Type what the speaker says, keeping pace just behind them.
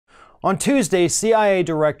On Tuesday, CIA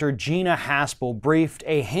Director Gina Haspel briefed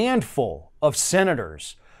a handful of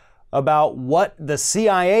senators about what the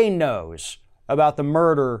CIA knows about the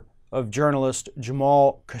murder of journalist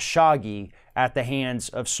Jamal Khashoggi at the hands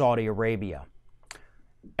of Saudi Arabia.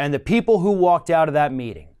 And the people who walked out of that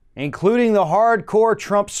meeting, including the hardcore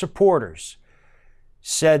Trump supporters,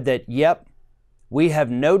 said that, yep, we have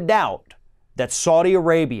no doubt that Saudi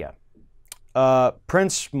Arabia,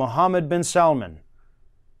 Prince Mohammed bin Salman,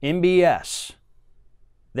 MBS,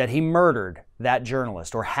 that he murdered that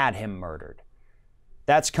journalist or had him murdered.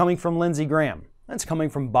 That's coming from Lindsey Graham. That's coming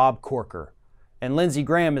from Bob Corker. And Lindsey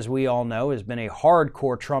Graham, as we all know, has been a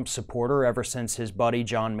hardcore Trump supporter ever since his buddy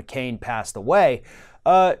John McCain passed away.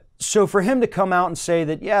 So for him to come out and say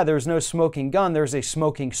that, yeah, there's no smoking gun, there's a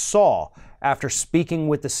smoking saw after speaking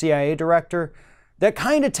with the CIA director, that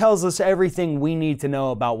kind of tells us everything we need to know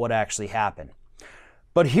about what actually happened.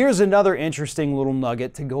 But here's another interesting little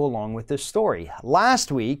nugget to go along with this story.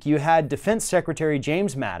 Last week, you had Defense Secretary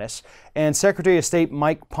James Mattis and Secretary of State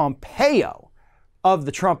Mike Pompeo of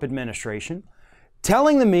the Trump administration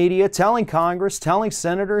telling the media, telling Congress, telling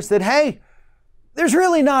senators that, hey, there's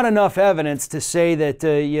really not enough evidence to say that,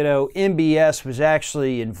 MBS was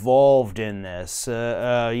actually involved in this.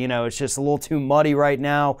 It's just a little too muddy right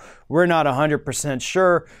now. We're not 100%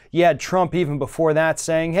 sure. You had Trump even before that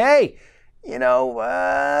saying, hey, we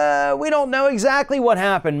don't know exactly what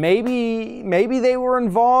happened. Maybe they were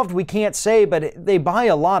involved. We can't say, but they buy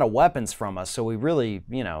a lot of weapons from us. So we really,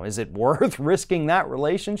 is it worth risking that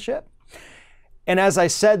relationship? And as I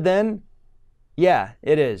said then, yeah,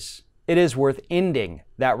 it is. It is worth ending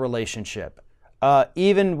that relationship.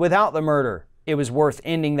 Even without the murder, it was worth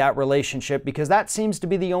ending that relationship because that seems to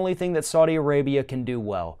be the only thing that Saudi Arabia can do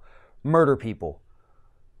well, murder people.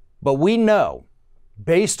 But we know,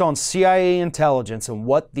 based on CIA intelligence and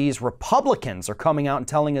what these Republicans are coming out and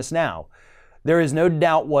telling us now, there is no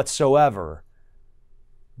doubt whatsoever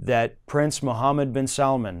that Prince Mohammed bin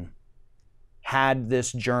Salman had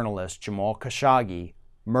this journalist, Jamal Khashoggi,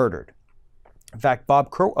 murdered. In fact, Bob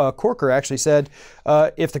Corker actually said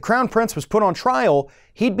if the Crown Prince was put on trial,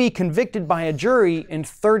 he'd be convicted by a jury in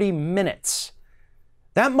 30 minutes.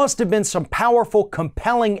 That must have been some powerful,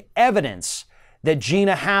 compelling evidence that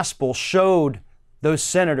Gina Haspel showed those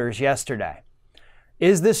senators yesterday.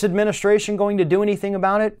 Is this administration going to do anything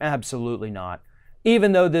about it? Absolutely not.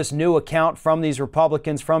 Even though this new account from these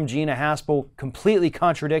Republicans, from Gina Haspel, completely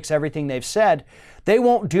contradicts everything they've said, they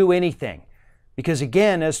won't do anything. Because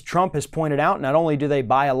again, as Trump has pointed out, not only do they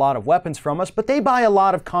buy a lot of weapons from us, but they buy a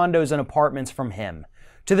lot of condos and apartments from him.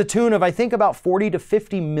 To the tune of, I think, about $40 to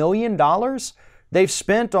 $50 million they've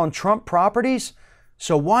spent on Trump properties.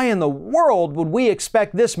 So why in the world would we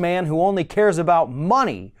expect this man who only cares about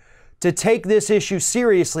money to take this issue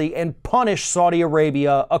seriously and punish Saudi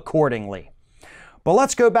Arabia accordingly? But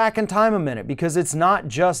let's go back in time a minute, because it's not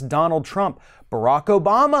just Donald Trump. Barack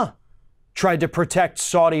Obama tried to protect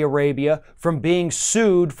Saudi Arabia from being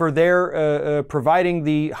sued for their providing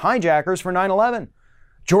the hijackers for 9/11.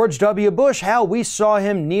 George W. Bush, how we saw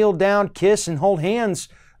him kneel down, kiss, and hold hands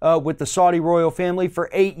with the Saudi royal family for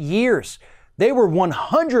 8 years. They were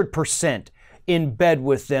 100% in bed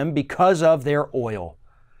with them because of their oil.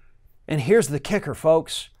 And here's the kicker,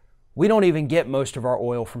 folks. We don't even get most of our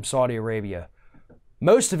oil from Saudi Arabia.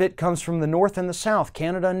 Most of it comes from the north and the south,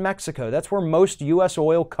 Canada and Mexico. That's where most U.S.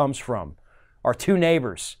 oil comes from. Our two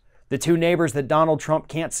neighbors, the two neighbors that Donald Trump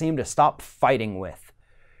can't seem to stop fighting with.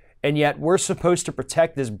 And yet we're supposed to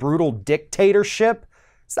protect this brutal dictatorship.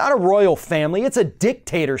 It's not a royal family, it's a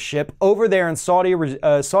dictatorship over there in Saudi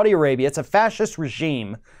Arabia. It's a fascist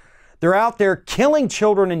regime. They're out there killing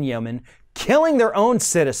children in Yemen, killing their own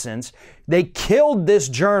citizens. They killed this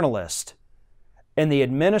journalist. And the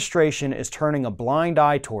administration is turning a blind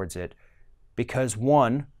eye towards it because,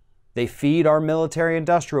 one, they feed our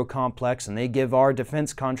military-industrial complex and they give our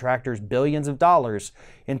defense contractors billions of dollars.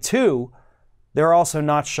 And two, they're also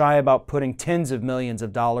not shy about putting tens of millions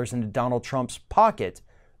of dollars into Donald Trump's pocket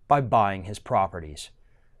by buying his properties.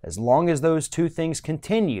 As long as those two things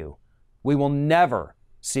continue, we will never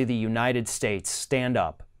see the United States stand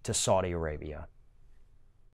up to Saudi Arabia.